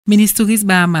Ministre du Tourisme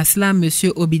Bahamas là, M.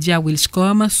 Obediah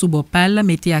Wilchcome, sous Bopal,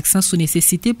 mettait accent sur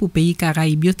nécessité pour pays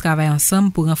Caraïbe travailler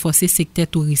ensemble pour renforcer secteur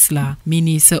touriste là.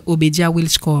 Ministre Obediah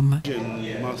Wilchcome.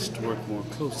 Must work more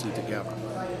closely together.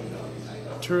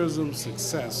 Tourism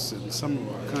success in some of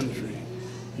our country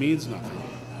means nothing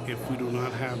if we do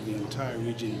not have the entire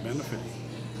region benefiting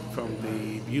from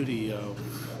the beauty of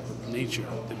nature,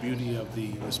 the beauty of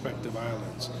the respective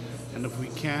islands. And if we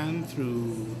can,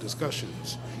 through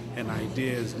discussions and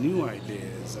ideas, new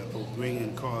ideas that will bring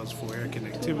in cause for air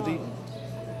connectivity.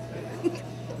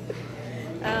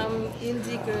 Il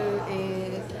dit que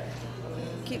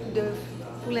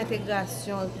pour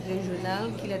l'intégration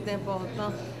régionale, qu'il est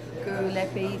important que les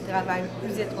pays travaillent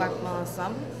plus étroitement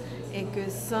ensemble et que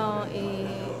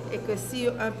si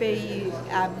un pays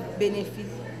a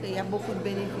bénéfice, il y a beaucoup de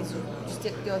bénéfices du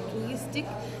secteur touristique.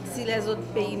 Si les autres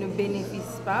pays ne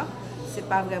bénéficient pas, c'est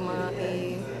pas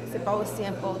aussi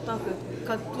important que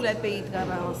quand tous les pays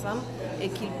travaillent ensemble et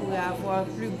qu'ils pourraient avoir un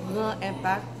plus grand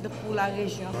impact pour la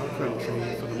région. Our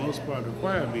country, for the most part,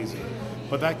 require a visa,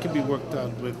 but that can be worked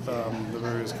out with the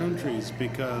various countries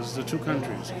because the two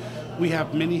countries, we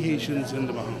have many Haitians in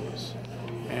the Bahamas,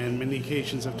 and many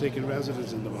Haitians have taken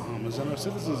residence in the Bahamas and are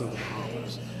citizens of the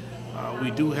Bahamas.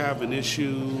 We do have an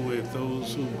issue with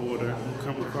those who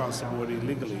come across the border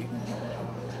illegally,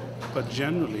 but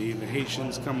generally the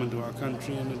Haitians come into our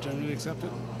country and are generally accepted.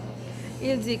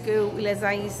 Il dit que les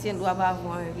Haïtiens doivent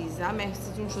avoir un visa, mais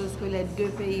c'est une chose que les deux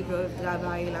pays peuvent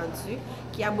travailler là-dessus,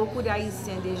 qu'il y a beaucoup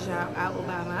d'Haïtiens déjà aux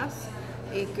Bahamas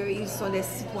et qu'ils sont des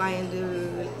citoyens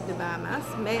de Bahamas,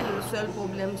 mais le seul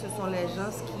problème, ce sont les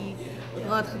gens qui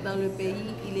rentrent dans le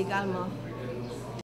pays illégalement.